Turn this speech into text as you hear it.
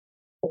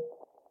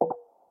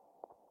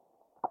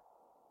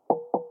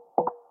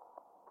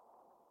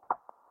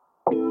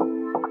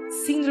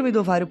Síndrome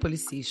do ovário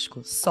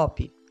policístico,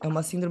 SOP, é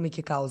uma síndrome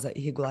que causa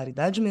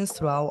irregularidade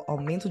menstrual,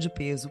 aumento de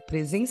peso,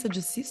 presença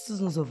de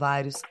cistos nos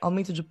ovários,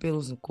 aumento de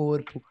pelos no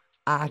corpo,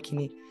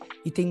 acne,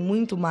 e tem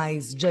muito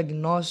mais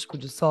diagnóstico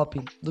de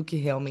SOP do que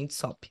realmente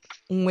SOP.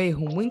 Um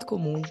erro muito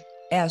comum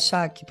é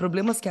achar que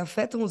problemas que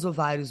afetam os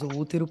ovários ou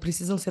útero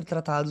precisam ser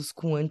tratados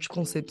com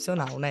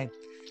anticoncepcional, né?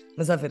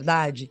 Mas a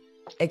verdade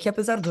é que,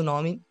 apesar do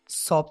nome,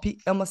 SOP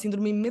é uma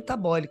síndrome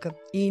metabólica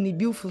e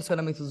inibir o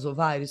funcionamento dos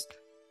ovários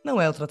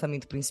não é o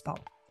tratamento principal.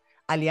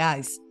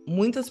 Aliás,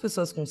 muitas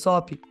pessoas com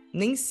SOP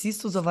nem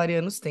cistos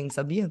ovarianos têm,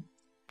 sabia?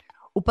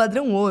 O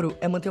padrão ouro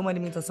é manter uma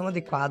alimentação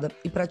adequada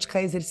e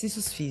praticar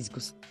exercícios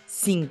físicos.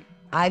 Sim,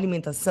 a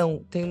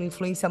alimentação tem uma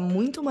influência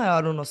muito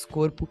maior no nosso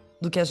corpo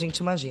do que a gente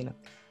imagina,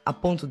 a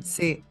ponto de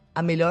ser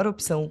a melhor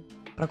opção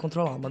para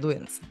controlar uma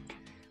doença.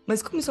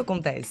 Mas como isso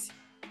acontece?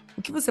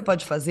 O que você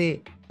pode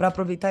fazer para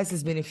aproveitar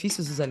esses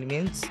benefícios dos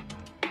alimentos?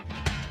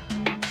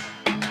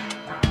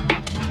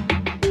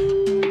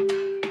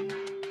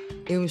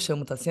 Eu me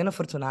chamo Tassiana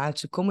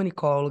Fortunati,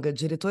 comunicóloga,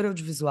 diretora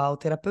audiovisual,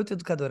 terapeuta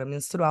educadora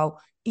menstrual,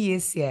 e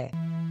esse é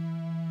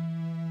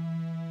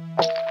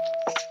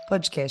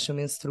Podcast Eu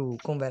Menstruo,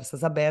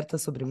 conversas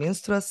abertas sobre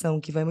menstruação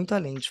que vai muito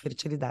além de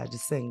fertilidade e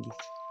sangue.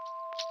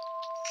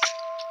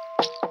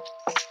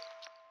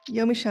 E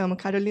eu me chamo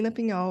Carolina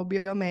Pinhol,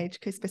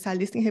 biomédica,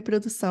 especialista em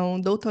reprodução,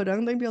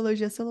 doutoranda em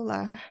biologia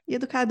celular e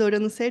educadora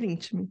no Ser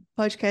Íntimo. O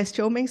podcast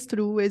Eu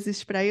Menstruo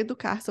existe para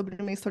educar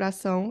sobre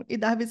menstruação e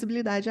dar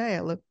visibilidade a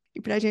ela. E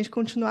para a gente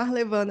continuar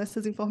levando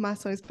essas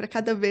informações para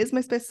cada vez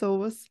mais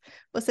pessoas,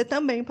 você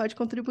também pode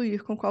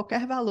contribuir com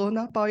qualquer valor no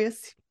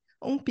Apoia-se.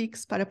 Um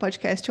Pix para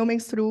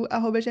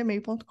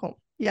podcasteumenstruo@gmail.com.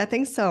 E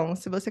atenção,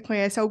 se você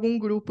conhece algum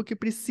grupo que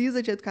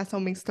precisa de educação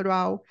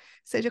menstrual,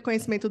 seja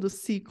conhecimento do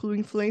ciclo,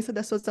 influência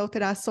das suas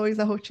alterações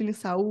na rotina e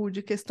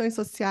saúde, questões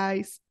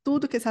sociais,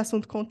 tudo que esse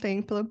assunto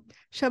contempla,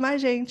 chama a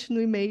gente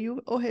no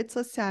e-mail ou redes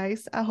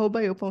sociais,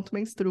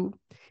 @eu.menstruo,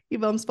 e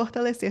vamos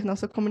fortalecer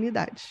nossa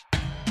comunidade.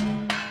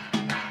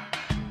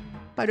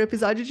 Para o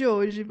episódio de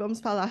hoje, vamos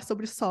falar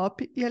sobre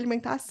SOP e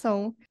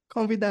alimentação.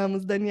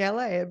 Convidamos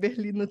Daniela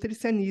Eberli,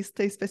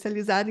 nutricionista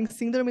especializada em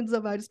síndrome dos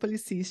ovários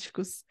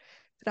policísticos.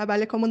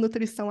 Trabalha como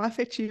nutrição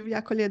afetiva e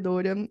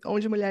acolhedora,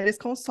 onde mulheres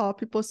com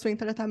SOP possuem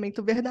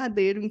tratamento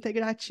verdadeiro,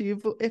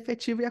 integrativo,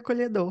 efetivo e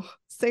acolhedor,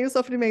 sem o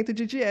sofrimento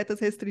de dietas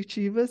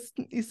restritivas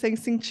e sem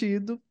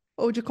sentido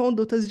ou de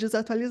condutas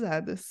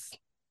desatualizadas.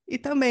 E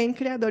também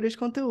criadora de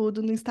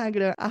conteúdo no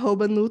Instagram,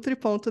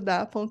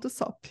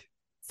 @nutri.da.sop.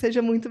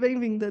 Seja muito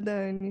bem-vinda,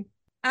 Dani.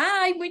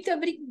 Ai, muito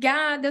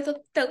obrigada. Eu tô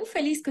tão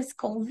feliz com esse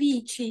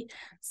convite.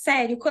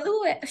 Sério, quando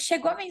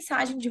chegou a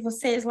mensagem de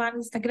vocês lá no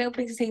Instagram, eu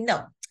pensei,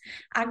 não,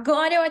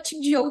 agora eu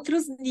atingi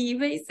outros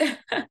níveis,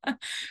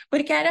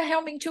 porque era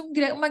realmente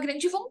uma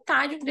grande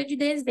vontade, um grande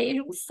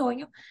desejo, um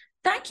sonho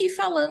estar aqui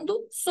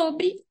falando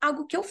sobre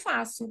algo que eu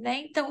faço,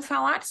 né? Então,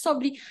 falar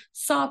sobre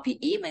SOP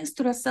e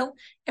menstruação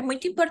é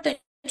muito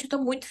importante. Eu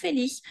estou muito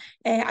feliz.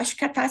 Acho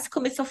que a Tassi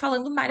começou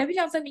falando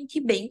maravilhosamente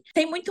bem.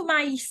 Tem muito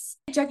mais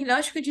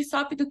diagnóstico de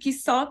SOP do que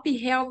SOP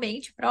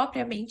realmente,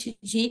 propriamente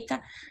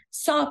dita.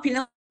 SOP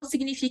não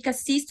significa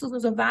cistos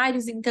nos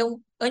ovários,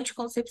 então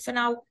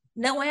anticoncepcional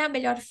não é a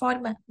melhor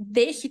forma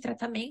deste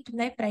tratamento,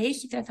 né? Para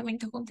este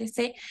tratamento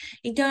acontecer.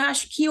 Então, eu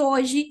acho que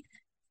hoje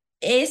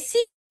esse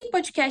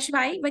podcast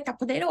vai estar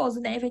poderoso,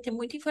 né? Vai ter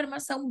muita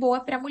informação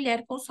boa para a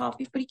mulher com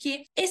SOP,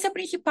 porque esse é o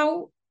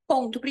principal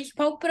ponto. O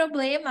principal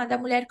problema da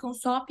mulher com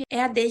SOP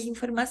é a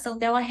desinformação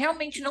dela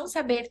realmente não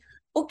saber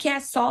o que é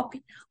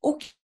SOP, o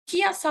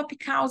que a SOP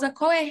causa,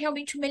 qual é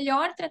realmente o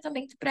melhor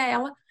tratamento para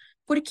ela,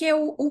 porque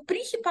o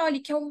principal ali,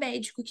 que é o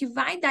médico que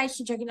vai dar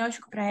esse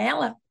diagnóstico para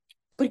ela,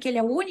 porque ele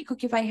é o único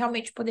que vai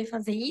realmente poder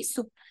fazer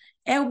isso,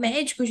 é o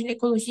médico, o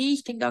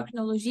ginecologista,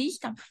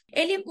 endocrinologista,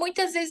 ele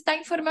muitas vezes dá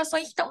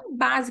informações tão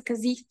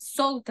básicas e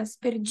soltas,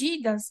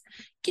 perdidas,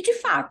 que de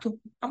fato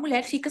a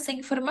mulher fica sem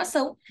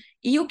informação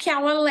e o que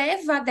ela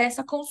leva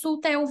dessa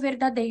consulta é o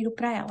verdadeiro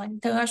para ela.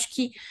 Então, eu acho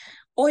que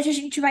hoje a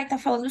gente vai estar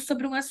falando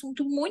sobre um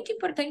assunto muito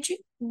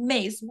importante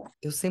mesmo.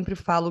 Eu sempre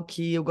falo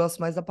que eu gosto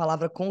mais da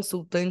palavra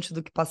consultante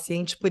do que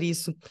paciente por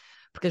isso,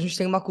 porque a gente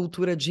tem uma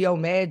cultura de ir ao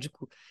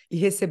médico e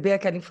receber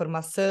aquela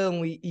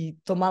informação e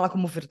tomá-la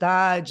como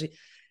verdade.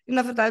 E,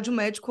 na verdade, o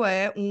médico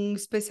é um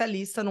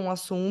especialista num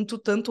assunto,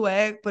 tanto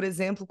é, por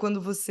exemplo,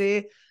 quando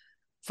você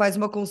faz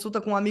uma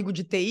consulta com um amigo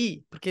de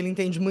TI, porque ele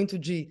entende muito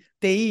de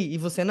TI e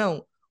você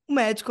não, o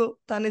médico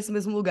está nesse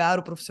mesmo lugar,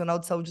 o profissional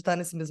de saúde está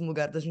nesse mesmo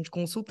lugar da gente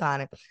consultar,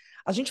 né?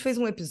 A gente fez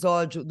um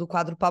episódio do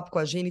quadro Papo com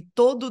a Gene,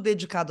 todo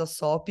dedicado à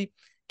SOP.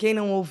 Quem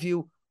não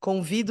ouviu,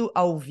 convido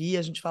a ouvir.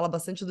 A gente fala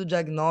bastante do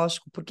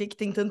diagnóstico, por que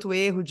tem tanto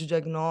erro de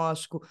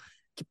diagnóstico,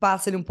 que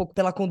passa ali um pouco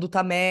pela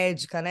conduta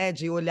médica, né?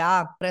 De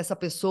olhar para essa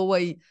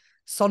pessoa e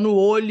só no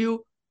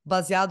olho,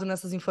 baseado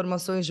nessas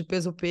informações de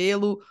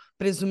peso-pelo,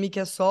 presumir que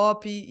é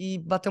SOP e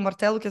bater o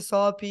martelo que é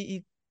SOP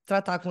e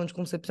tratar com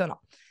anticoncepcional.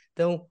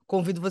 Então,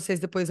 convido vocês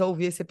depois a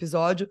ouvir esse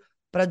episódio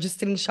para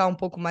destrinchar um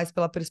pouco mais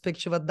pela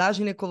perspectiva da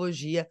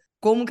ginecologia,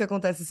 como que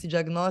acontece esse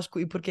diagnóstico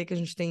e por que a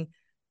gente tem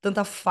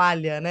tanta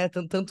falha, né?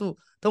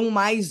 Tão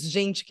mais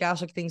gente que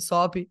acha que tem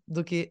SOP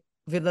do que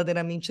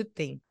verdadeiramente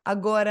tem.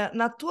 Agora,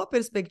 na tua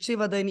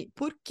perspectiva, Dani,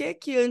 por que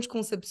que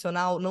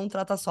anticoncepcional não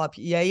trata SOP?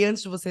 E aí,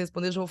 antes de você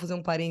responder, eu já vou fazer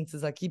um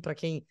parênteses aqui para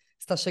quem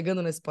está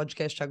chegando nesse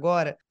podcast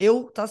agora.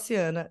 Eu,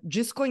 Tassiana,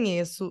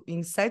 desconheço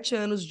em 7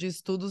 anos de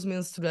estudos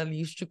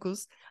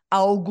menstrualísticos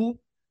algo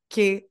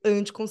que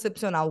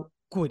anticoncepcional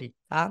cure,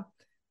 tá?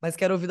 Mas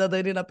quero ouvir da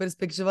Dani na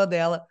perspectiva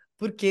dela,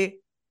 por que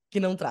que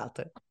não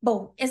trata?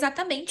 Bom,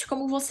 exatamente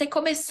como você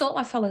começou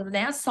lá falando,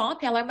 né? A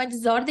SOP, ela é uma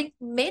desordem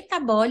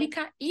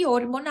metabólica e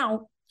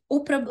hormonal.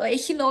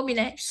 Esse nome,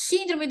 né?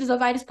 Síndrome dos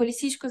ovários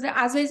policísticos,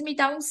 às vezes me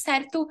dá uma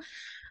certa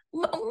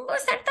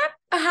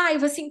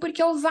raiva, assim,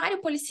 porque o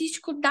ovário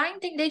policístico dá a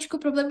entender de que o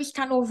problema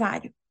está no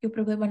ovário. E o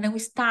problema não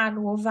está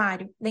no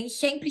ovário, nem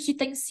sempre que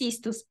tem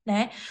cistos,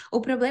 né? O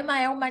problema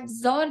é uma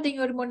desordem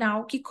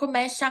hormonal que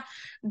começa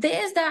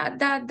desde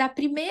da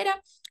primeira.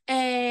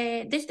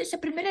 Desde a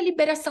primeira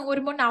liberação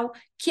hormonal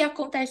que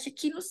acontece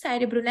aqui no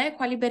cérebro, né?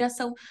 Com a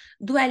liberação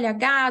do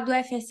LH, do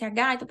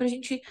FSH. Então, para a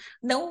gente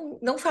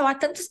não falar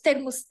tantos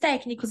termos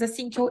técnicos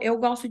assim, que eu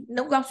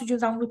não gosto de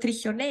usar um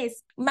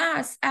nutricionês,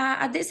 mas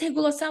a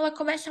desregulação ela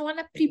começa lá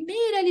na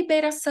primeira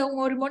liberação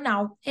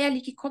hormonal. É ali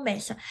que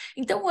começa.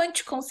 Então, o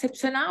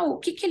anticoncepcional, o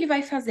que que ele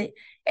vai fazer?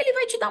 Ele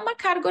vai te dar uma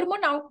carga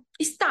hormonal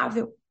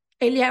estável.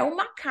 Ele é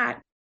uma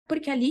carga,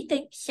 porque ali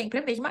tem sempre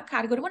a mesma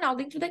carga hormonal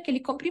dentro daquele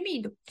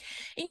comprimido.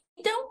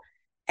 Então,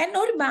 é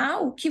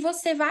normal que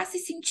você vá se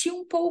sentir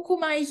um pouco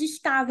mais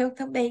estável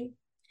também,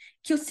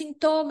 que os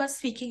sintomas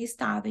fiquem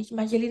estáveis,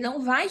 mas ele não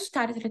vai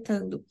estar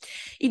tratando.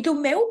 E do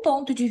meu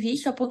ponto de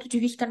vista, ponto de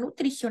vista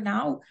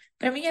nutricional,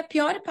 para mim a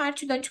pior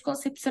parte do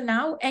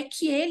anticoncepcional é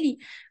que ele,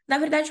 na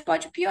verdade,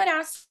 pode piorar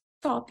a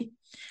SOP.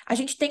 A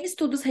gente tem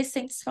estudos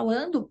recentes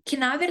falando que,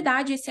 na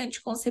verdade, esse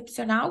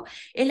anticoncepcional,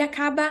 ele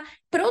acaba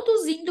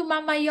produzindo uma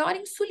maior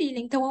insulina,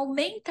 então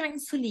aumenta a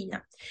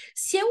insulina.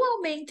 Se eu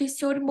aumento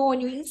esse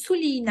hormônio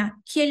insulina,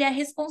 que ele é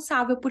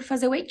responsável por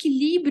fazer o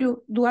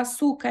equilíbrio do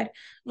açúcar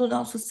no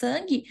nosso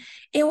sangue,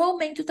 eu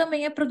aumento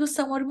também a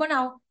produção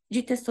hormonal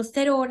de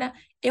testosterona,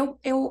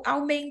 eu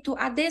aumento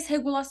a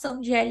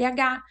desregulação de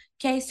LH,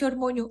 que é esse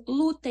hormônio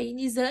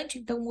luteinizante,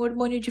 então um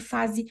hormônio de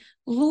fase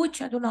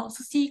lútea do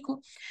nosso ciclo.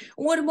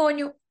 Um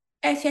hormônio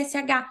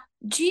FSH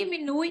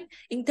diminui,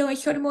 então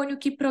esse hormônio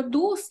que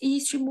produz e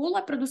estimula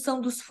a produção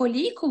dos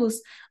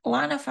folículos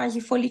lá na fase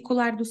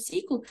folicular do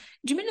ciclo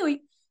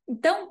diminui.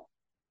 Então,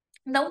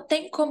 não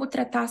tem como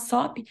tratar a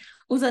SOP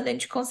usando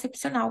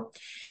anticoncepcional.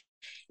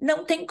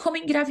 Não tem como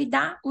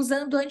engravidar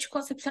usando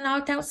anticoncepcional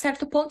até um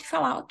certo ponto e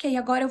falar, ok,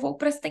 agora eu vou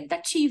para as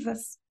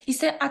tentativas.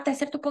 Isso até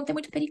certo ponto é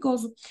muito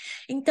perigoso.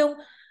 Então,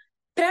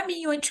 para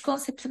mim, o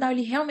anticoncepcional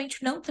ele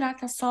realmente não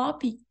trata a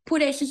SOP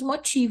por esses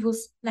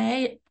motivos,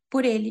 né?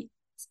 Por ele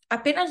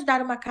apenas dar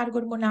uma carga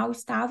hormonal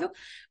estável,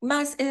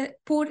 mas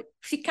por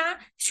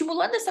ficar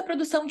estimulando essa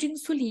produção de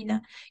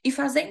insulina e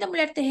fazendo a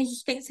mulher ter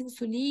resistência à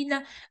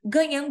insulina,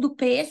 ganhando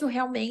peso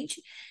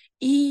realmente.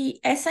 E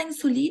essa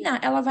insulina,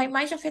 ela vai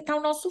mais afetar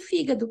o nosso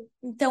fígado.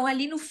 Então,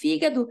 ali no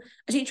fígado,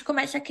 a gente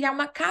começa a criar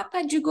uma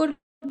capa de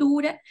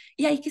gordura,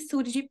 e aí que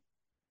surge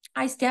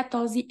a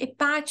esteatose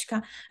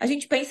hepática. A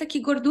gente pensa que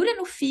gordura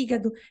no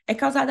fígado é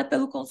causada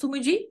pelo consumo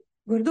de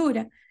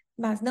gordura,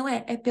 mas não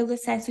é, é pelo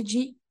excesso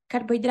de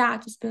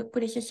carboidratos,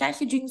 por esse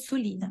excesso de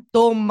insulina.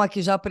 Toma,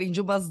 que já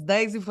aprendi umas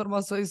 10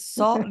 informações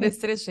só nesse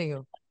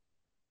trechinho.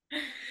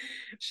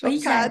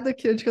 Pois é. Chocada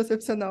que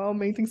anticoncepcional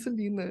aumenta a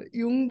insulina.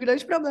 E um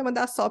grande problema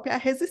da SOP é a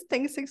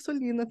resistência à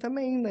insulina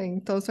também, né?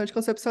 Então, se o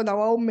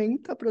anticoncepcional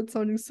aumenta a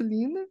produção de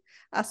insulina,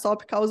 a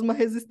SOP causa uma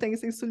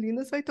resistência à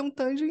insulina, você vai ter um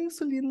tanto de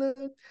insulina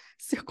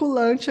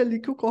circulante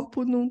ali que o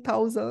corpo não está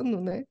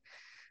usando, né?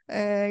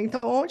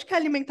 Então, onde que a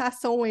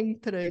alimentação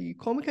entra aí?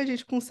 Como que a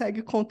gente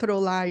consegue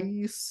controlar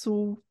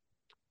isso?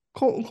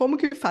 Como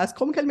que faz?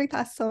 Como que a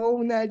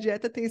alimentação, né, a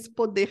dieta tem esse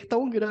poder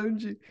tão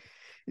grande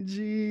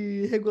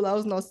de regular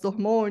os nossos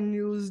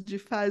hormônios, de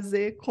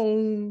fazer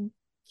com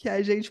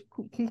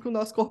que o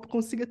nosso corpo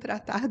consiga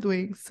tratar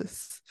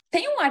doenças?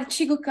 Tem um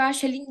artigo que eu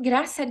acho ele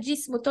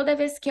engraçadíssimo, toda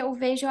vez que eu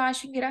vejo eu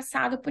acho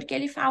engraçado, porque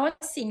ele fala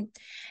assim,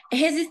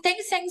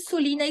 resistência à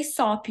insulina e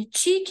SOP,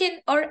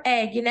 chicken or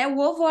egg, né? O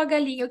ovo ou a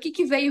galinha, o que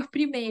que veio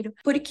primeiro?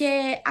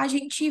 Porque a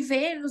gente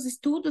vê nos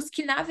estudos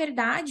que, na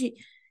verdade,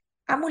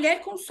 a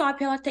mulher com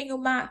SOP, ela tem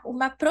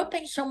uma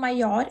propensão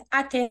maior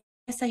a ter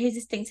essa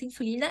resistência à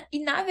insulina e,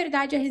 na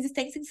verdade, a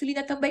resistência à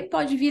insulina também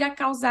pode vir a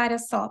causar a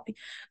SOP.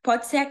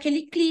 Pode ser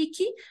aquele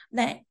clique,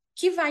 né,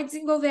 que vai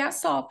desenvolver a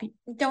SOP.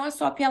 Então, a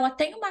SOP, ela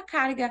tem uma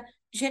carga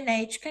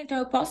genética, então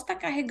eu posso estar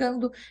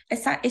carregando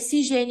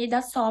esse gene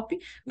da SOP,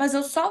 mas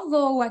eu só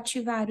vou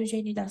ativar o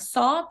gene da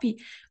SOP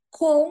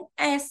com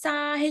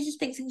essa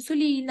resistência à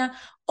insulina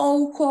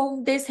ou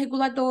com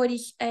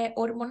desreguladores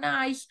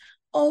hormonais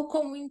ou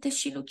com o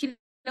intestino que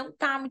não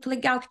tá muito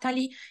legal, que tá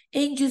ali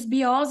em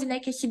desbiose, né?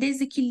 Que é esse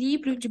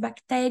desequilíbrio de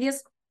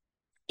bactérias.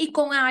 E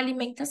com a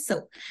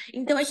alimentação.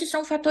 Então, esses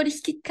são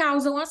fatores que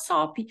causam a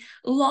SOP.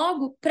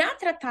 Logo, para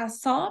tratar a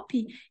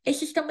SOP,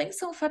 esses também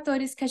são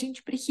fatores que a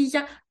gente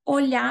precisa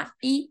olhar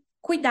e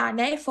cuidar,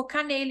 né?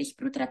 Focar neles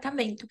para o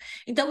tratamento.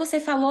 Então, você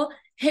falou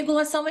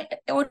regulação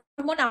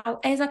hormonal.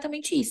 É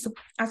exatamente isso.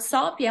 A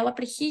SOP, ela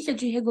precisa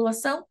de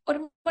regulação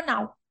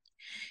hormonal.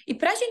 E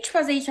para a gente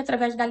fazer isso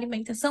através da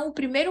alimentação, o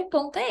primeiro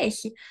ponto é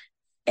esse.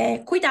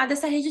 Cuidar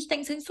dessa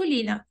resistência à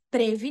insulina,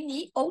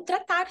 prevenir ou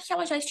tratar se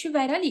ela já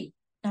estiver ali,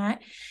 né?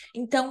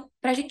 Então,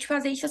 para a gente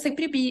fazer isso, eu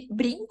sempre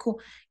brinco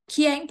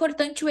que é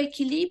importante o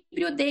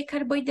equilíbrio de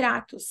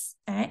carboidratos,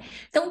 né?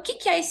 Então, o que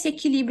que é esse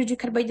equilíbrio de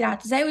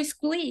carboidratos? É eu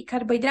excluir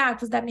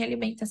carboidratos da minha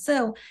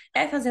alimentação?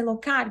 É fazer low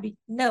carb?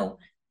 Não,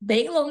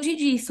 bem longe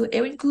disso.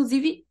 Eu,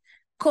 inclusive,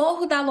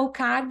 corro da low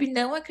carb,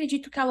 não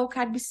acredito que a low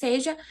carb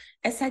seja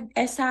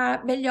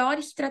essa melhor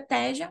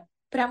estratégia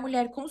para a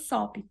mulher com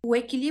SOP. O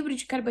equilíbrio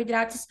de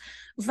carboidratos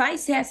vai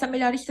ser essa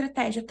melhor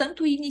estratégia,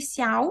 tanto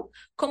inicial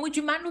como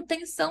de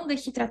manutenção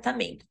desse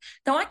tratamento.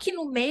 Então, aqui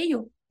no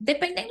meio,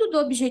 dependendo do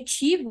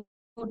objetivo,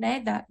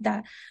 né,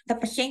 da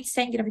paciente, se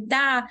é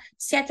engravidar,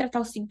 se é tratar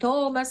os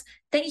sintomas,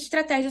 tem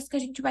estratégias que a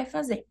gente vai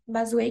fazer,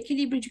 mas o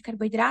equilíbrio de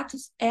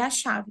carboidratos é a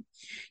chave.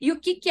 E o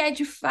que que é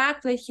de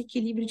fato esse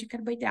equilíbrio de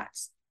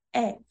carboidratos?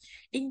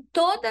 Em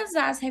todas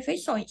as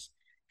refeições,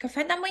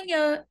 café da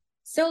manhã,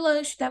 seu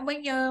lanche da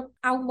manhã,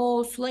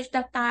 almoço, lanche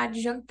da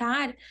tarde,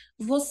 jantar,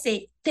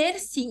 você ter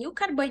sim o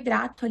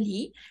carboidrato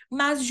ali,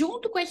 mas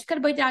junto com esse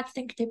carboidrato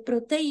tem que ter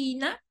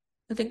proteína,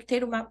 eu tenho que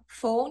ter uma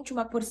fonte,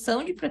 uma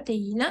porção de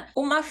proteína,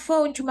 uma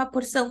fonte, uma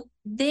porção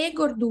de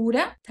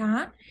gordura,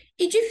 tá?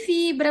 E de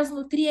fibras,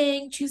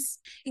 nutrientes.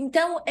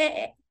 Então,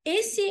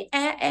 esse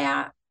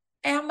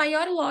é a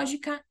maior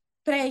lógica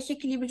para esse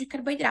equilíbrio de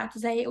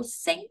carboidratos. É eu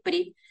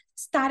sempre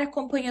estar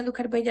acompanhando o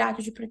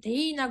carboidrato de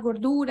proteína,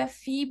 gordura,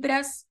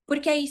 fibras,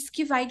 porque é isso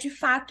que vai, de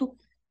fato,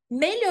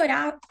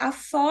 melhorar a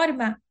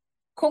forma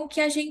com que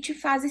a gente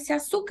faz esse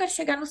açúcar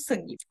chegar no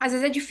sangue. Às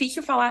vezes é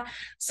difícil falar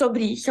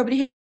sobre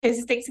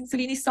resistência à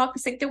insulina e SOP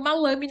sem ter uma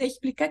lâmina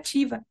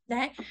explicativa,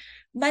 né?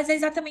 Mas é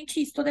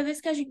exatamente isso. Toda vez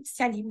que a gente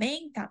se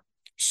alimenta,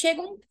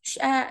 chega um...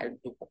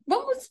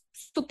 vamos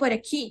supor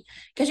aqui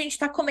que a gente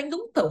está comendo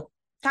um pão,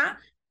 tá?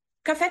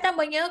 Café da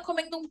manhã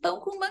comendo um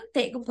pão com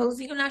manteiga, um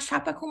pãozinho na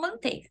chapa com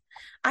manteiga.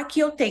 Aqui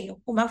eu tenho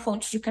uma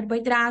fonte de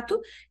carboidrato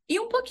e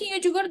um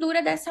pouquinho de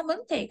gordura dessa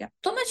manteiga.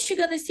 Tô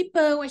mastigando esse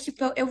pão,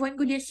 eu vou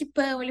engolir esse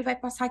pão, ele vai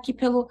passar aqui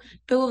pelo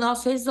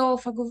nosso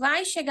esôfago,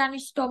 vai chegar no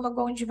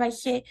estômago, onde vai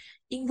ser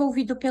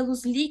envolvido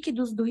pelos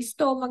líquidos do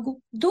estômago.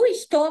 Do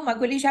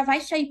estômago, ele já vai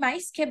sair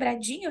mais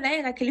quebradinho,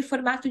 né? Naquele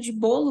formato de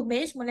bolo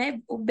mesmo,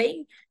 né? O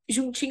bem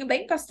juntinho,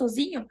 bem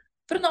pastosinho,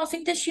 para o nosso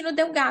intestino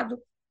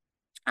delgado,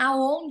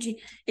 aonde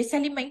esse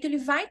alimento ele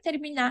vai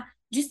terminar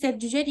de ser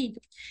digerido.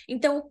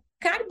 Então, o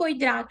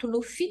carboidrato no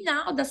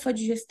final da sua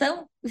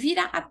digestão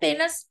vira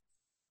apenas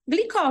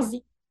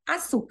glicose,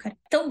 açúcar.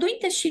 Então, do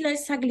intestino,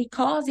 essa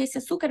glicose, esse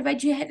açúcar vai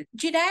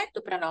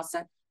direto para a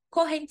nossa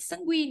corrente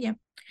sanguínea.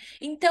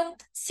 Então,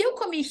 se eu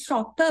comi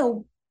só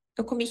pão,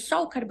 eu comi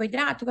só o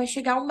carboidrato, vai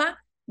chegar uma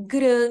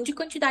grande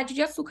quantidade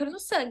de açúcar no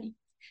sangue.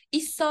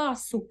 E só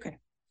açúcar.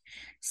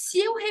 Se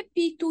eu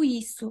repito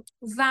isso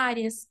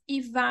várias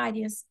e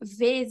várias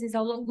vezes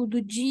ao longo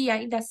do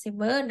dia e das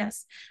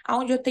semanas,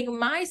 onde eu tenho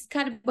mais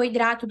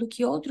carboidrato do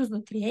que outros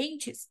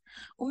nutrientes,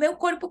 o meu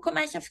corpo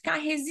começa a ficar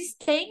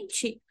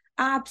resistente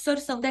à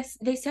absorção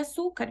desse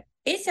açúcar.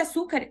 Esse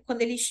açúcar,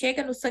 quando ele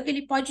chega no sangue,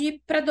 ele pode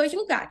ir para dois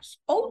lugares: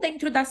 ou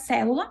dentro da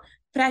célula,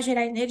 para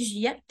gerar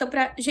energia. Então,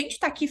 para a gente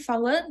estar aqui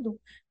falando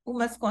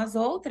umas com as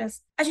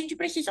outras, a gente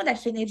precisa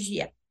dessa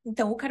energia.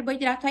 Então, o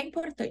carboidrato é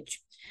importante.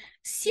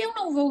 Se eu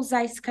não vou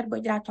usar esse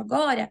carboidrato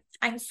agora,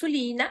 a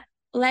insulina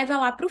leva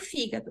lá para o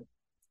fígado.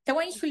 Então,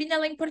 a insulina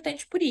ela é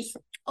importante por isso.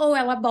 Ou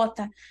ela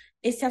bota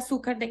esse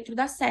açúcar dentro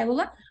da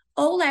célula,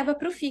 ou leva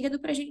para o fígado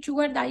para a gente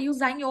guardar e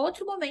usar em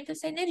outro momento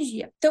essa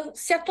energia. Então,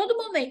 se a todo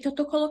momento eu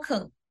estou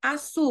colocando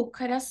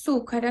açúcar,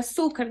 açúcar,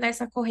 açúcar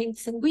nessa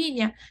corrente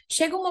sanguínea,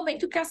 chega um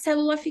momento que a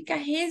célula fica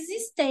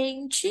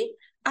resistente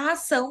à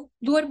ação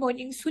do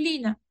hormônio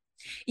insulina.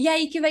 E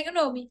aí que vem o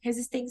nome,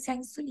 resistência à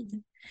insulina.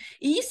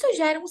 E isso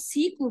gera um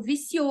ciclo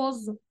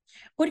vicioso,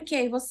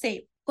 porque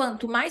você,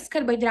 quanto mais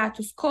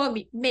carboidratos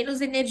come, menos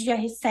energia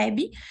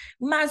recebe,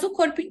 mas o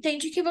corpo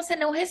entende que você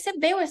não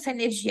recebeu essa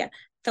energia.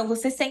 Então,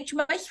 você sente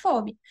mais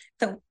fome.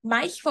 Então,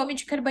 mais fome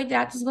de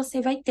carboidratos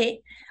você vai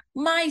ter,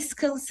 mais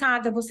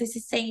cansada você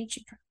se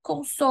sente,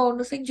 com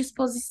sono, sem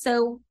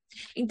disposição.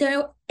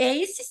 Então, é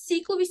esse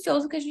ciclo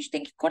vicioso que a gente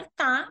tem que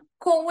cortar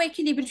com o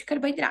equilíbrio de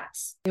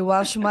carboidratos. Eu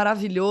acho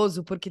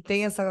maravilhoso porque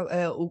tem essa.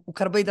 O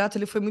carboidrato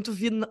ele foi muito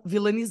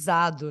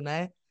vilanizado,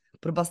 né?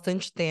 Por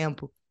bastante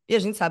tempo. E a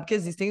gente sabe que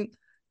existem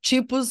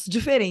tipos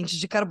diferentes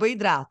de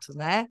carboidrato,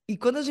 né? E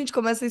quando a gente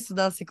começa a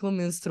estudar ciclo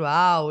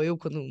menstrual, eu,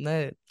 quando,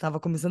 né, tava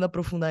começando a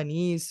aprofundar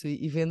nisso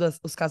e vendo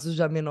os casos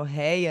de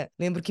amenorreia,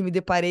 lembro que me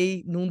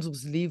deparei num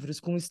dos livros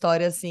com uma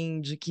história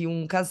assim de que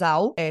um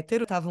casal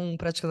hétero estavam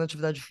praticando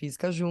atividade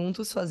física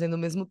juntos, fazendo o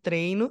mesmo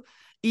treino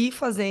e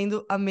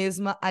fazendo a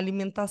mesma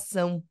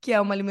alimentação, que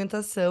é uma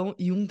alimentação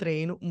e um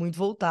treino muito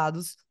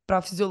voltados para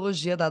a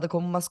fisiologia dada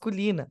como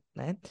masculina,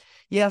 né?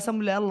 E essa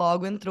mulher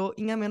logo entrou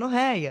em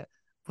amenorreia,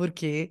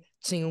 porque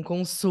tinha um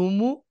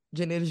consumo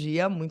de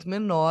energia muito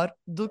menor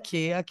do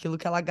que aquilo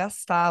que ela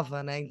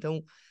gastava, né? Então,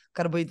 o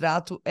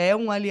carboidrato é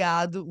um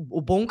aliado, o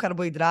bom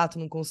carboidrato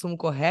no consumo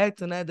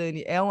correto, né,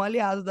 Dani, é um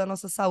aliado da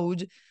nossa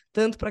saúde,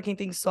 tanto para quem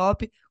tem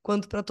SOP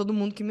quanto para todo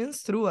mundo que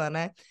menstrua,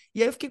 né?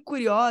 E aí eu fiquei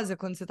curiosa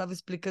quando você estava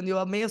explicando, e eu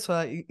amei a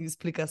sua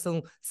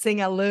explicação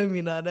sem a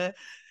lâmina, né?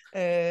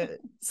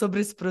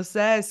 Sobre esse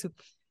processo,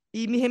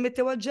 e me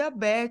remeteu a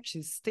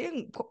diabetes.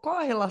 Qual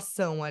a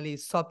relação ali,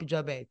 SOP e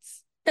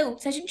diabetes? Então,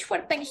 se a gente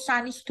for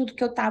pensar nisso tudo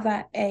que eu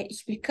estava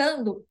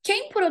explicando,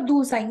 quem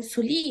produz a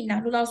insulina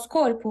no nosso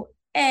corpo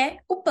é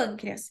o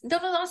pâncreas. Então,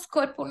 no nosso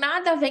corpo,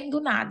 nada vem do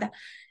nada.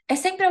 É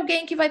sempre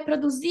alguém que vai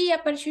produzir a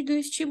partir do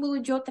estímulo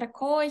de outra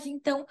coisa.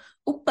 Então,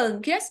 o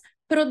pâncreas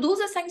produz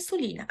essa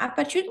insulina. A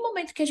partir do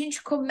momento que a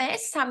gente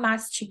começa a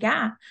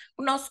mastigar,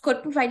 o nosso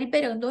corpo vai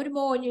liberando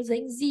hormônios,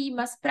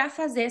 enzimas para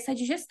fazer essa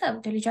digestão.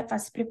 Então, ele já está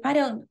se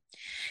preparando.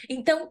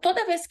 Então,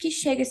 toda vez que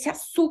chega esse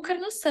açúcar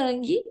no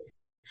sangue,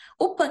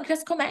 o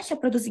pâncreas começa a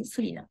produzir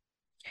insulina.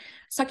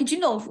 Só que, de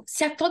novo,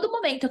 se a todo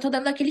momento eu estou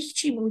dando aquele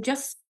estímulo de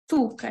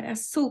açúcar,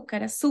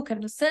 açúcar, açúcar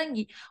no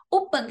sangue,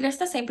 o pâncreas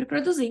está sempre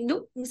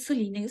produzindo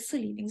insulina,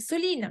 insulina,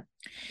 insulina.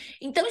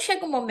 Então,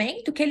 chega um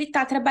momento que ele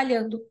está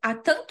trabalhando há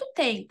tanto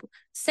tempo,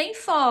 sem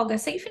folga,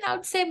 sem final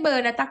de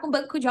semana, tá com um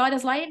banco de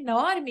horas lá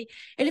enorme,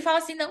 ele fala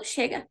assim, não,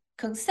 chega,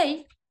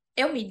 cansei,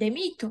 eu me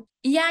demito.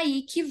 E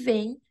aí que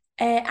vem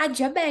a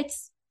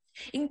diabetes.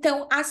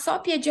 Então, a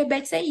SOP e a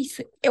diabetes é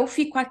isso. Eu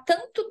fico há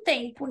tanto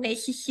tempo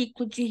nesse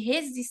ciclo de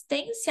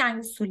resistência à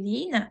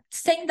insulina,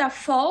 sem dar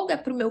folga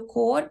para o meu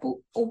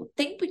corpo, o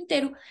tempo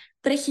inteiro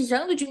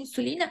precisando de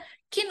insulina,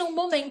 que num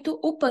momento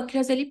o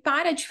pâncreas ele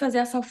para de fazer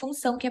a sua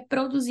função, que é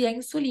produzir a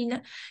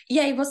insulina, e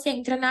aí você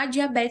entra na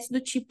diabetes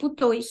do tipo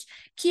 2,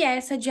 que é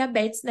essa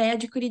diabetes, né,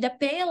 adquirida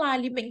pela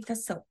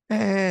alimentação.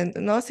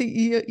 Nossa,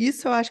 e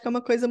isso eu acho que é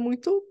uma coisa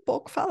muito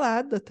pouco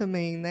falada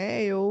também,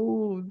 né?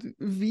 Eu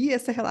vi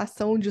essa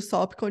relação de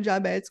SOP com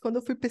diabetes quando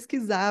eu fui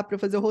pesquisar para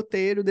fazer o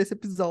roteiro desse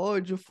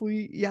episódio,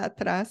 fui ir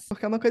atrás,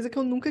 porque é uma coisa que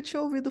eu nunca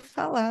tinha ouvido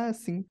falar,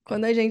 assim.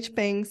 Quando a gente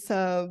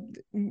pensa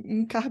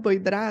em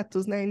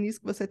carboidratos, né, nisso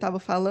que você estava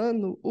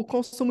falando, o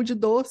consumo de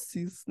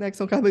doces, né, que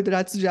são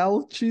carboidratos de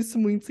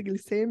altíssimo índice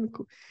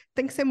glicêmico,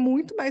 tem que ser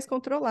muito mais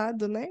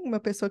controlado, né? Uma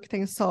pessoa que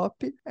tem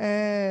SOP,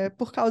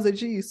 por causa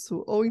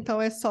disso. Ou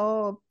então é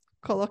só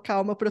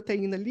colocar uma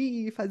proteína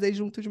ali e fazer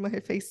junto de uma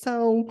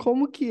refeição.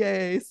 Como que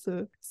é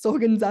essa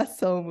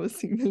organização,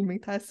 assim, da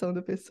alimentação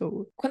da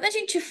pessoa? Quando a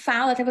gente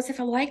fala, até você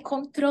falou, ai,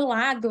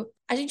 controlado,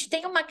 a gente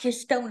tem uma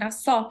questão na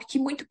SOP que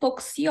muito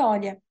pouco se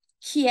olha,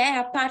 que é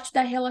a parte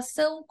da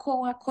relação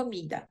com a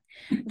comida,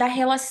 da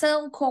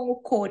relação com o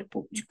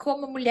corpo, de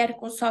como a mulher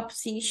com SOP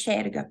se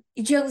enxerga,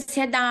 e de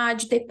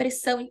ansiedade,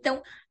 depressão.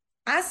 Então,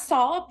 a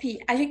SOP,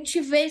 a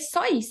gente vê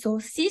só isso: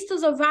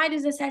 cistos,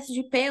 ovários, excesso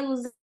de pelos,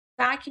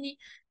 acne,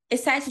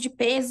 excesso de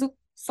peso,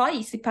 só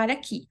isso, e para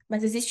aqui.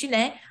 Mas existe,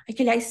 né,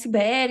 aquele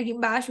iceberg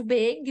embaixo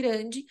bem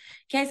grande,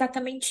 que é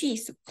exatamente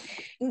isso.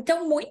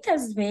 Então,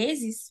 muitas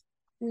vezes,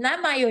 na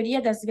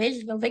maioria das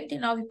vezes,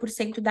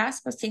 99%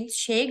 das pacientes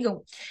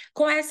chegam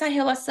com essa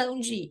relação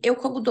de eu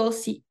como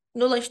doce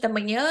no lanche da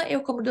manhã,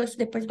 eu como doce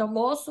depois do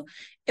almoço,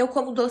 eu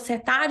como doce à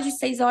tarde,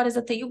 6 horas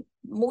eu tenho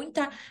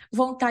muita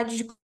vontade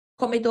de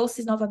comer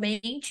doces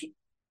novamente,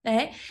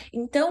 né?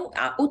 Então,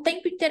 o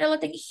tempo inteiro ela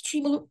tem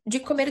estímulo de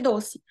comer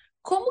doce.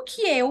 Como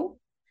que eu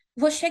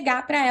vou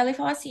chegar para ela e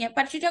falar assim, a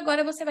partir de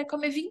agora você vai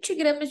comer 20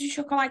 gramas de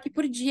chocolate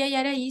por dia e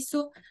era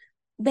isso,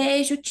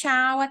 beijo,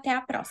 tchau, até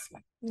a próxima.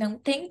 Não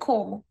tem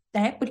como,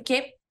 né?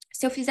 Porque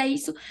se eu fizer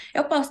isso,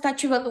 eu posso estar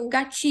ativando um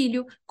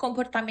gatilho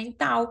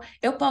comportamental,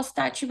 eu posso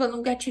estar ativando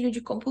um gatilho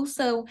de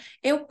compulsão,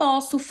 eu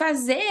posso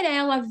fazer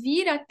ela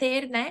vir a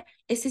ter, né,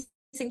 esse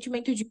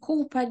sentimento de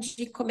culpa,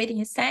 de comer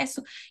em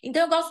excesso.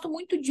 Então, eu gosto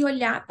muito de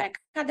olhar para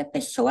cada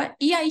pessoa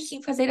e aí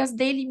sim fazer as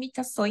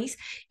delimitações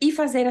e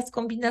fazer as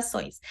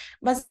combinações.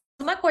 Mas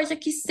uma coisa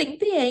que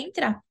sempre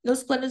entra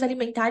nos planos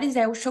alimentares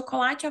é o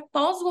chocolate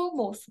após o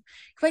almoço,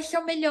 que vai ser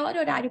o melhor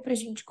horário para a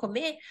gente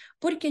comer,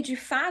 porque de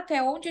fato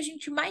é onde a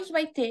gente mais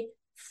vai ter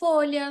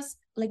folhas,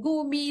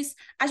 legumes,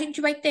 a gente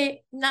vai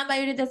ter, na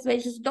maioria das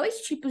vezes, dois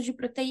tipos de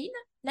proteína,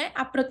 né?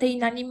 A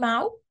proteína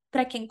animal,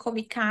 para quem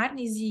come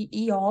carnes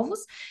e ovos,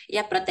 e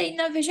a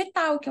proteína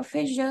vegetal, que é o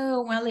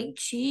feijão, a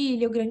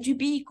lentilha, o grão de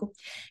bico.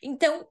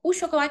 Então, o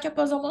chocolate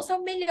após o almoço é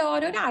o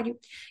melhor horário.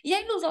 E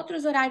aí, nos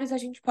outros horários, a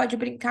gente pode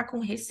brincar com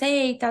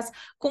receitas,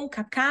 com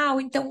cacau,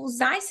 então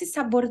usar esse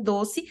sabor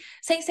doce,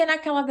 sem ser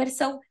naquela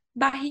versão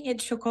barrinha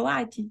de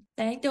chocolate,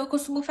 né? Então, eu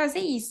costumo fazer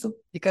isso.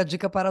 Fica a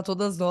dica para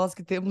todas nós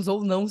que temos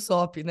ou não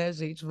SOP, né,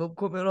 gente? Vamos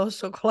comer nosso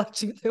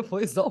chocolatinho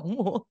depois do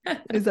almoço.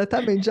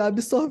 Exatamente, já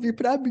absorvi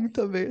para mim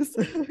também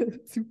essa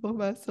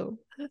informação.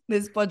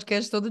 Nesse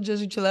podcast, todo dia a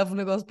gente leva um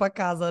negócio para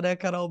casa, né,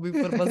 Carol? Uma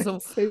informação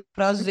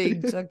pra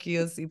gente aqui,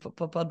 assim,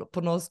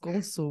 pro nosso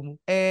consumo.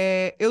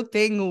 Eu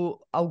tenho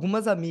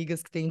algumas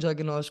amigas que têm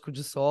diagnóstico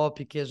de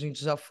SOP, que a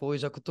gente já foi,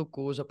 já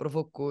cutucou, já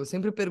provocou. Eu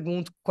sempre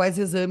pergunto quais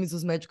exames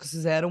os médicos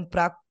fizeram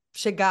para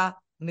chegar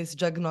nesse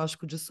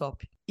diagnóstico de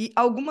SOP. E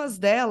algumas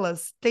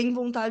delas têm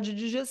vontade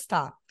de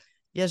gestar.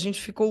 E a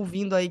gente ficou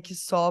ouvindo aí que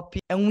SOP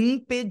é um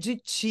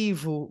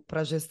impeditivo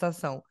para a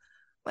gestação.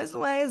 Mas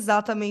não é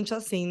exatamente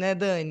assim, né,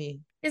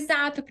 Dani?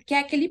 Exato, porque é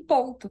aquele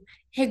ponto,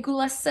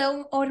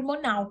 regulação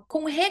hormonal.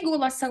 Com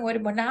regulação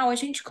hormonal, a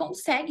gente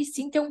consegue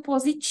sim ter um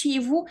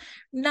positivo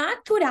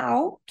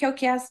natural, que é o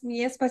que as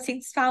minhas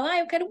pacientes falam,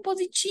 eu quero um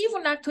positivo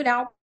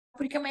natural,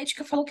 porque a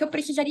médica falou que eu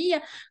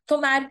precisaria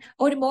tomar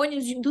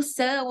hormônios de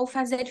indução ou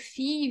fazer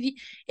FIV,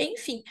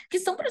 enfim, que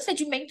são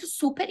procedimentos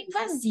super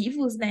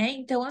invasivos, né?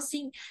 Então,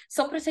 assim,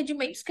 são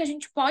procedimentos que a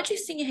gente pode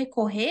sim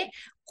recorrer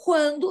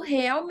quando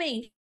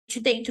realmente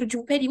dentro de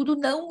um período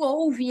não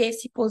houve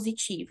esse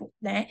positivo,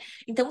 né?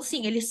 Então,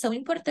 sim, eles são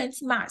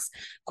importantes, mas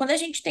quando a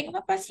gente tem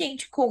uma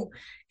paciente com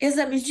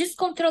exames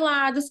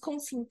descontrolados, com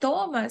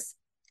sintomas,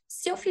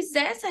 se eu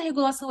fizer essa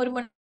regulação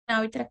hormonal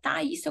e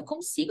tratar isso, eu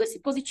consigo esse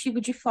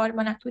positivo de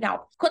forma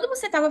natural. Quando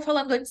você estava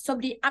falando antes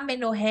sobre a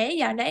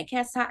menorreia, né, que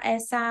é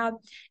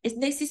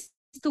nesse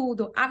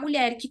estudo, a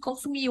mulher que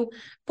consumiu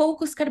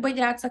poucos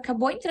carboidratos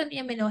acabou entrando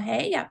em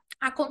amenorreia,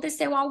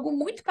 aconteceu algo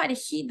muito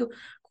parecido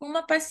com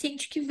uma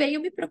paciente que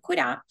veio me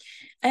procurar.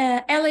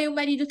 Ela e o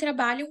marido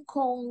trabalham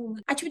com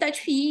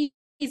atividade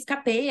física,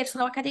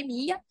 personal,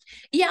 academia,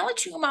 e ela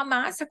tinha uma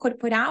massa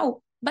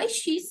corporal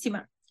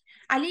baixíssima,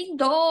 ali em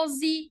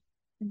 12,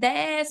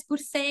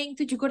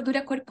 10% de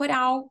gordura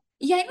corporal.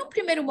 E aí, no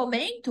primeiro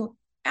momento,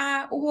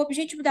 o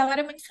objetivo dela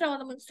era menstruar, ela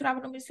não menstruava,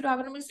 não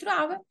menstruava, não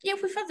menstruava, e eu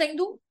fui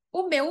fazendo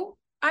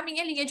a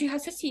minha linha de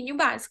raciocínio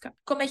básica.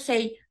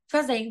 Comecei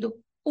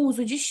fazendo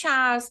uso de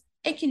chás,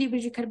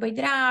 equilíbrio de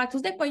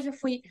carboidratos, depois eu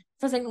fui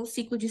fazendo um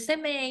ciclo de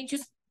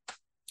sementes,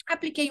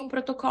 apliquei um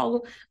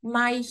protocolo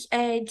mais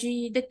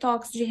de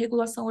detox, de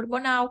regulação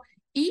hormonal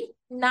e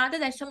nada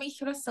dessa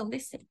menstruação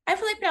descer. Aí eu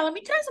falei pra ela,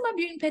 me traz uma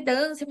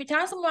bioimpedância, me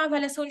traz uma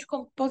avaliação de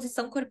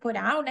composição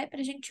corporal, né,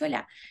 pra gente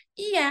olhar.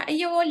 E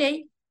aí eu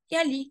olhei e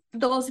ali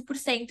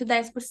 12%,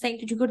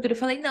 10% de gordura. Eu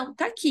falei, não,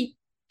 tá aqui.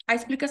 A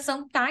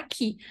explicação tá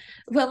aqui.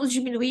 Vamos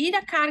diminuir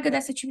a carga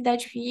dessa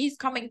atividade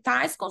física,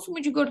 aumentar esse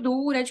consumo de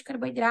gordura, de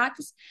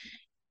carboidratos.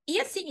 E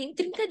assim, em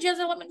 30 dias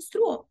ela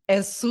menstruou.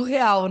 É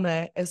surreal,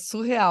 né? É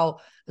surreal.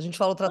 A gente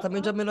fala o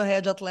tratamento de Uhum.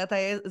 amenorreia de atleta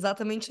é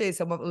exatamente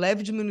esse, é uma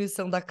leve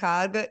diminuição da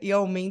carga e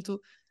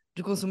aumento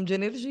de consumo de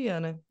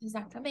energia, né?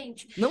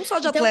 Exatamente. Não só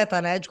de Então,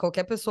 atleta, né? De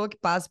qualquer pessoa que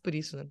passe por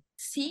isso, né?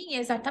 sim,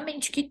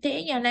 exatamente, que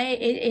tenha, né,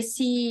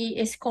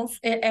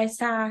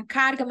 essa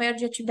carga maior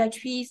de atividade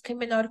física e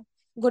menor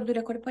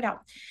gordura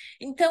corporal.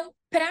 Então,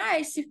 para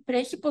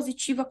esse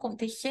positivo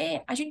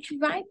acontecer, a gente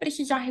vai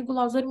precisar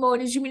regular os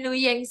hormônios,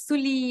 diminuir a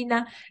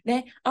insulina,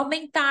 né,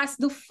 aumentar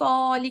ácido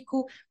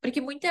fólico,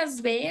 porque muitas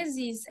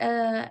vezes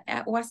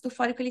o ácido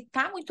fólico ele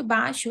está muito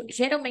baixo,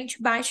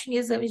 geralmente baixo em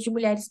exames de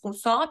mulheres com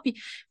SOP,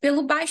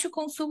 pelo baixo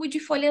consumo de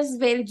folhas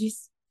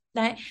verdes,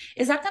 né?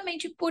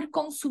 Exatamente por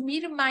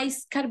consumir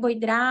mais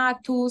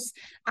carboidratos,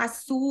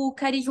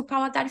 açúcares, o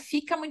paladar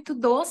fica muito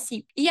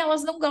doce e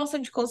elas não gostam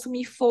de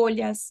consumir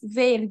folhas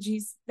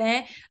verdes,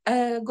 né?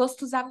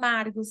 Gostos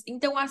amargos.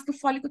 Então, o ácido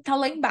fólico está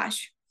lá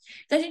embaixo.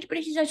 Então, a gente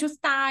precisa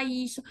ajustar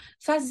isso,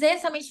 fazer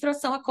essa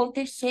menstruação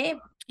acontecer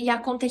e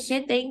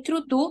acontecer dentro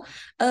do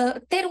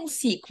ter um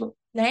ciclo.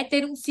 Né,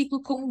 ter um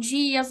ciclo com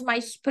dias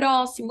mais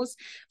próximos,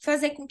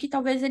 fazer com que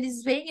talvez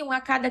eles venham a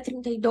cada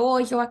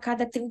 32 ou a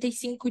cada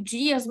 35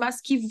 dias,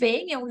 mas que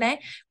venham, né,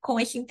 com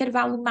esse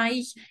intervalo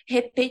mais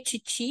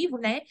repetitivo,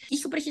 né?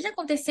 Isso precisa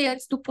acontecer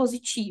antes do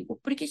positivo,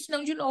 porque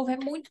senão, de novo, é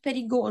muito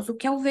perigoso,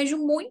 que eu vejo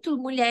muito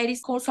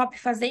mulheres com o SOP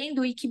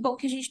fazendo, e que bom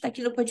que a gente está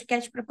aqui no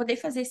podcast para poder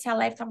fazer esse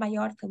alerta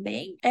maior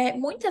também.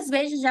 Muitas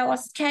vezes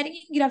elas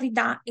querem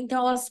engravidar,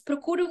 então elas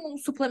procuram um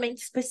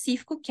suplemento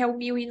específico, que é o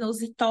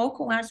myo-inositol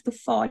com ácido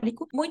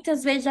fólico,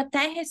 muitas vezes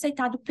até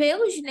receitado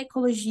pelo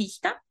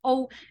ginecologista,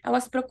 ou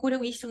elas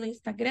procuram isso no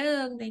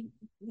Instagram,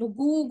 no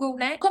Google,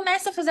 né?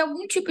 Começa a fazer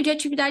algum tipo de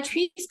atividade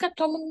física,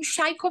 tomam um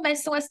chá e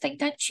começam as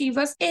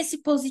tentativas. Esse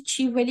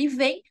positivo ele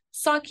vem,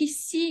 só que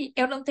se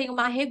eu não tenho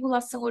uma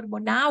regulação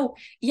hormonal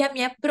e a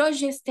minha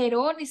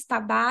progesterona está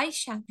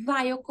baixa,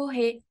 vai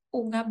ocorrer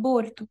um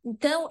aborto.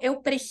 Então,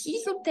 eu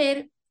preciso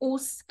ter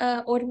os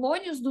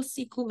hormônios do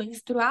ciclo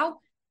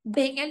menstrual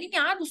bem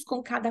alinhados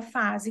com cada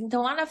fase.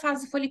 Então, lá na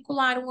fase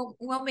folicular,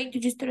 um aumento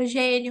de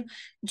estrogênio,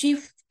 de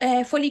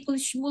folículo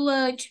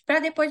estimulante, para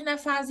depois na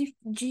fase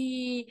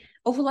de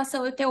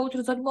ovulação eu ter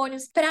outros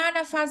hormônios, para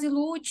na fase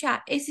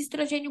lútea esse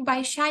estrogênio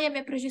baixar e a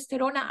minha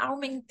progesterona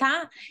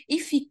aumentar e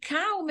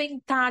ficar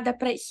aumentada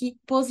para esse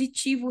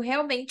positivo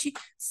realmente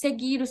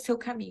seguir o seu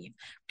caminho.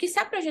 Porque se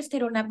a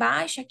progesterona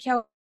baixa, que é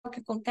o que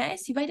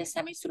acontece, vai descer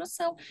a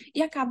menstruação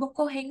e acaba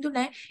ocorrendo,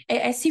 né,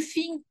 esse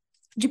fim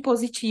de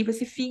positivo,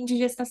 esse fim de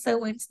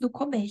gestação antes do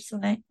começo,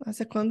 né?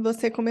 Nossa, quando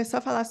você começou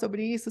a falar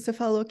sobre isso, você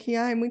falou que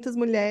muitas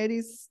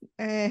mulheres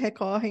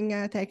recorrem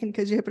a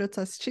técnicas de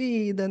reprodução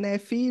assistida, né,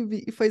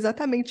 FIV, e foi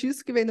exatamente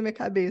isso que veio na minha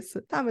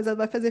cabeça. Tá, mas ela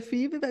vai fazer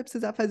FIV, vai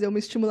precisar fazer uma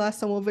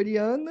estimulação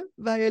ovariana,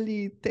 vai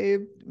ali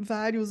ter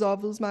vários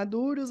óvulos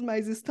maduros,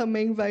 mas isso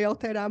também vai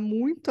alterar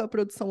muito a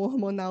produção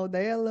hormonal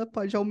dela,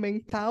 pode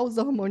aumentar os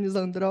hormônios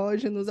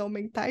andrógenos,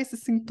 aumentar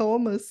esses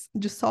sintomas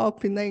de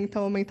SOP, né,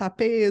 então aumentar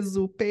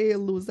peso,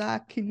 pelos, acne,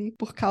 acne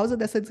por causa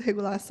dessa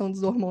desregulação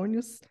dos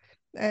hormônios.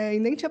 E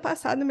nem tinha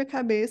passado na minha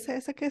cabeça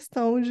essa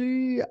questão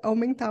de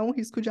aumentar um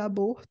risco de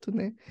aborto,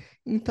 né?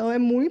 Então é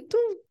muito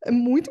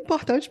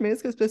importante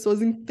mesmo que as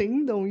pessoas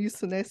entendam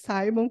isso, né?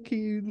 Saibam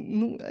que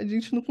a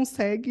gente não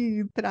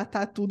consegue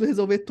tratar tudo,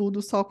 resolver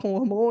tudo só com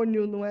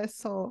hormônio, não é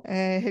só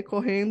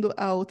recorrendo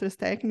a outras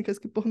técnicas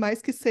que, por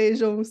mais que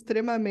sejam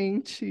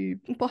extremamente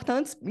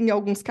importantes em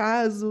alguns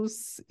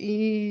casos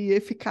e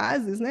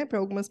eficazes, né, para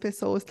algumas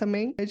pessoas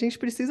também, a gente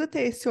precisa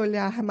ter esse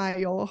olhar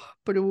maior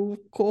para o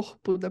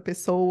corpo da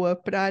pessoa,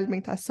 para a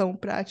alimentação,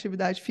 para a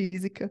atividade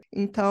física.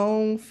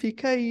 Então,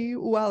 fica aí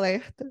o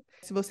alerta.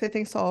 Se você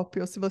tem SOP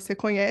ou se você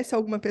conhece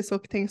alguma pessoa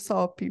que tem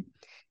SOP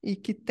e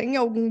que tem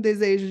algum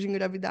desejo de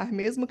engravidar,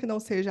 mesmo que não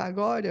seja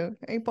agora,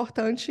 é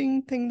importante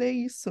entender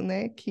isso,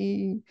 né?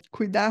 Que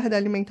cuidar da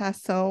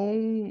alimentação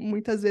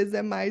muitas vezes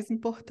é mais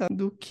importante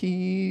do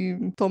que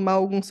tomar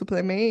algum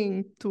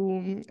suplemento,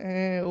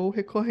 ou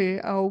recorrer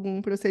a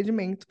algum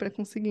procedimento para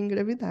conseguir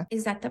engravidar.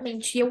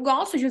 Exatamente. E eu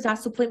gosto de usar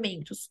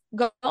suplementos,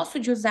 gosto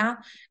de usar,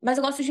 mas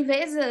eu gosto de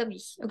ver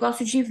exames, eu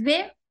gosto de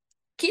ver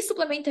que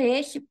suplemento é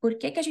esse, por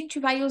que que a gente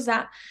vai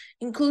usar.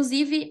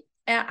 Inclusive,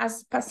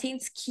 as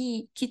pacientes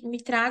que me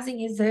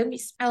trazem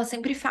exames, elas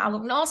sempre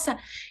falam: Nossa,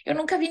 eu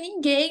nunca vi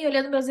ninguém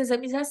olhando meus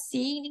exames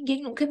assim,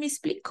 ninguém nunca me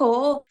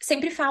explicou.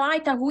 Sempre fala: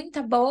 Ai, tá ruim,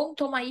 tá bom,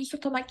 toma isso,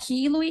 toma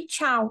aquilo e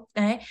tchau,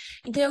 né?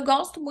 Então, eu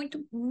gosto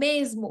muito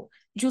mesmo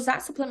de usar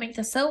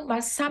suplementação,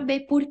 mas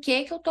saber por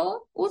que que eu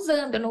tô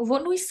usando. Eu não vou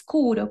no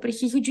escuro, eu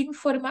preciso de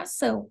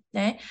informação,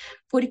 né?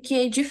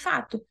 Porque, de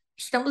fato,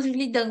 estamos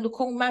lidando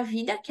com uma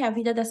vida, que é a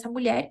vida dessa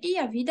mulher, e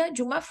a vida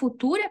de uma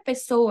futura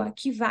pessoa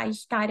que vai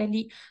estar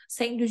ali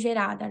sendo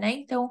gerada, né?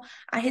 Então,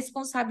 a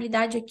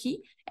responsabilidade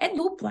aqui é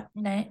dupla,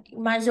 né?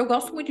 Mas eu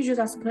gosto muito de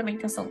usar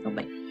suplementação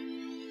também.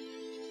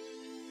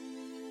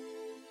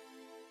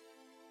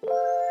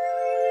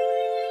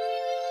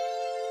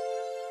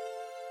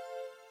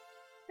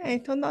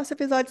 Então, nosso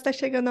episódio está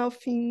chegando ao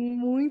fim.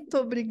 Muito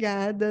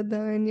obrigada,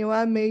 Dani. Eu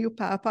amei o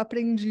papo,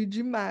 aprendi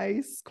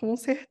demais. Com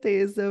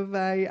certeza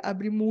vai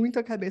abrir muito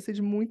a cabeça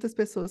de muitas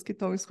pessoas que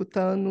estão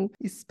escutando.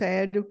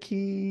 Espero que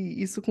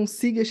isso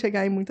consiga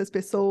chegar em muitas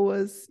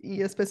pessoas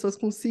e as pessoas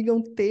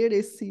consigam ter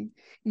esse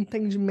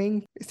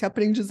entendimento, esse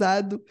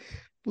aprendizado,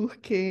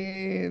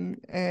 porque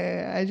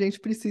a gente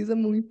precisa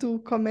muito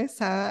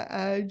começar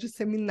a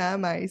disseminar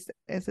mais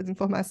essas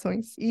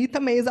informações. E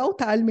também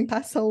exaltar a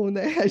alimentação,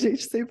 né? A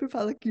gente sempre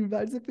fala aqui em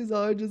vários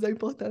episódios a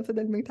importância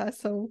da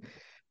alimentação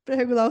para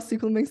regular o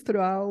ciclo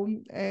menstrual,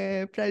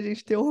 para a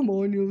gente ter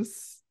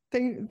hormônios.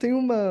 Tem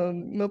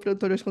uma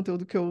produtora de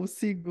conteúdo que eu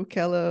sigo, que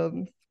ela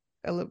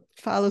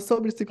fala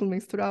sobre o ciclo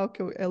menstrual,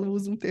 ela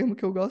usa um termo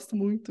que eu gosto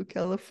muito, que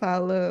ela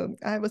fala: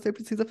 você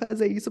precisa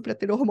fazer isso para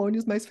ter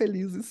hormônios mais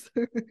felizes.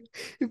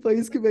 E foi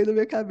isso que veio na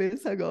minha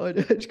cabeça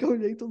agora. Acho que é um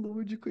jeito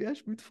lúdico e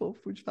acho muito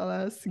fofo de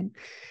falar assim.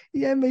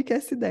 E é meio que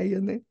essa ideia,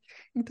 né?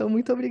 Então,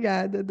 muito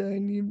obrigada,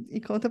 Dani.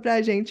 E conta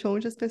pra gente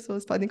onde as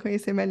pessoas podem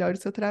conhecer melhor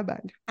o seu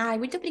trabalho. Ai,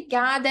 muito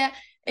obrigada.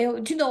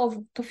 Eu, de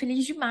novo, tô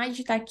feliz demais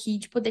de estar aqui,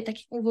 de poder estar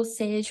aqui com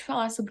você, de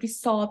falar sobre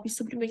SOP,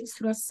 sobre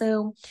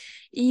menstruação.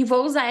 E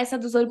vou usar essa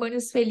dos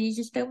hormônios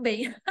felizes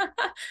também.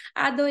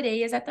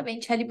 Adorei,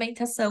 exatamente, a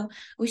alimentação,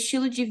 o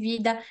estilo de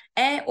vida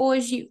é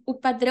hoje o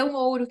padrão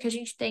ouro que a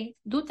gente tem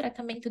do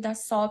tratamento da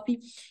SOP.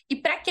 E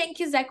para quem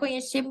quiser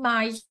conhecer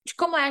mais de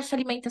como é essa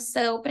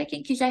alimentação, para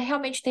quem quiser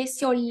realmente ter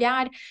esse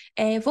olhar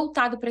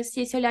voltado para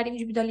si, esse olhar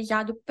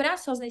individualizado para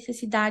suas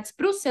necessidades,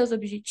 para os seus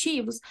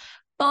objetivos,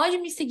 pode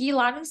me seguir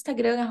lá no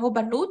Instagram,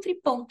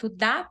 @nutri.da.sop,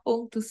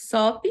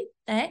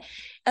 né?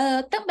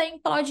 Também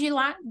pode ir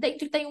lá,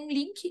 dentro tem um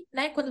link,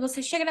 né? Quando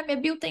você chega na minha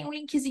bio, tem um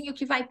linkzinho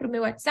que vai para o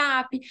meu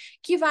WhatsApp,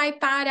 que vai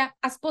para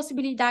as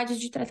possibilidades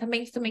de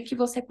tratamento também que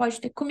você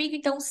pode ter comigo.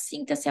 Então,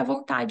 sinta-se à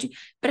vontade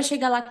para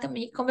chegar lá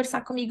também e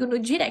conversar comigo no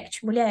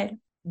direct, mulher.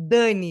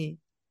 Dani,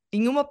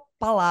 em uma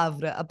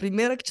palavra, a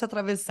primeira que te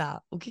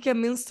atravessar, o que é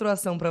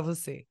menstruação para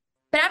você?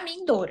 Para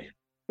mim, dor.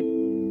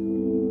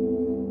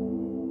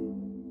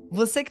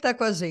 Você que está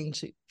com a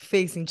gente,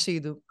 fez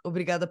sentido?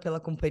 Obrigada pela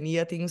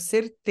companhia. Tenho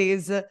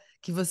certeza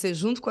que você,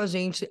 junto com a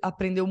gente,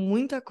 aprendeu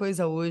muita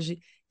coisa hoje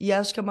e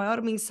acho que a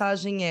maior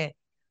mensagem é: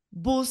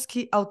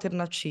 busque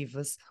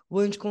alternativas. O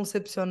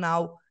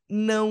anticoncepcional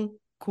não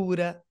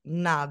cura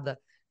nada.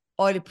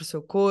 Olhe para o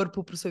seu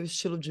corpo, para o seu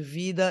estilo de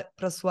vida,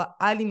 para a sua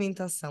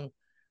alimentação.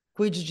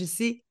 Cuide de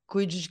si,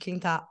 cuide de quem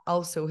está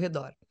ao seu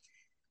redor.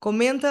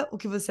 Comenta o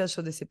que você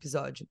achou desse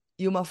episódio.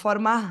 E uma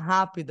forma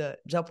rápida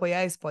de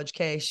apoiar esse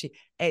podcast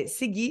é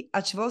seguir,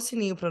 ativar o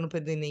sininho para não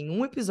perder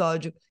nenhum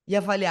episódio e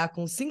avaliar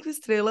com 5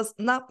 estrelas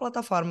na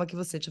plataforma que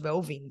você estiver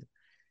ouvindo.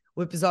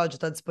 O episódio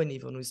está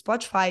disponível no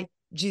Spotify,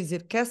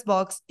 Deezer,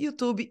 Castbox,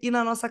 YouTube e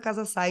na nossa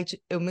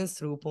casa-site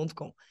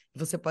eumenstruo.com.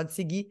 Você pode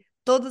seguir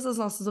todas as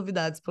nossas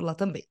novidades por lá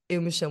também.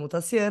 Eu me chamo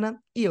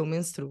Tassiana e eu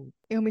menstruo.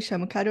 Eu me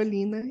chamo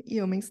Carolina e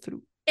eu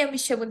menstruo. Eu me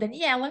chamo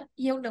Daniela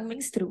e eu não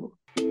menstruo.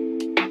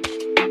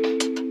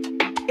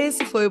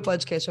 Esse foi o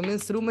podcast Eu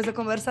Menstruo, mas a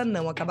conversa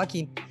não acaba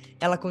aqui.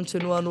 Ela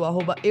continua no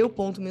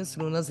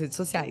 @eu.menstruo nas redes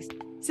sociais.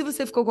 Se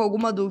você ficou com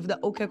alguma dúvida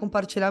ou quer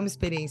compartilhar uma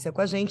experiência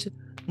com a gente,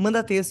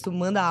 manda texto,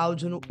 manda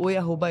áudio no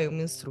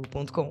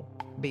oi@eumenstruo.com.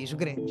 Beijo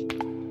grande!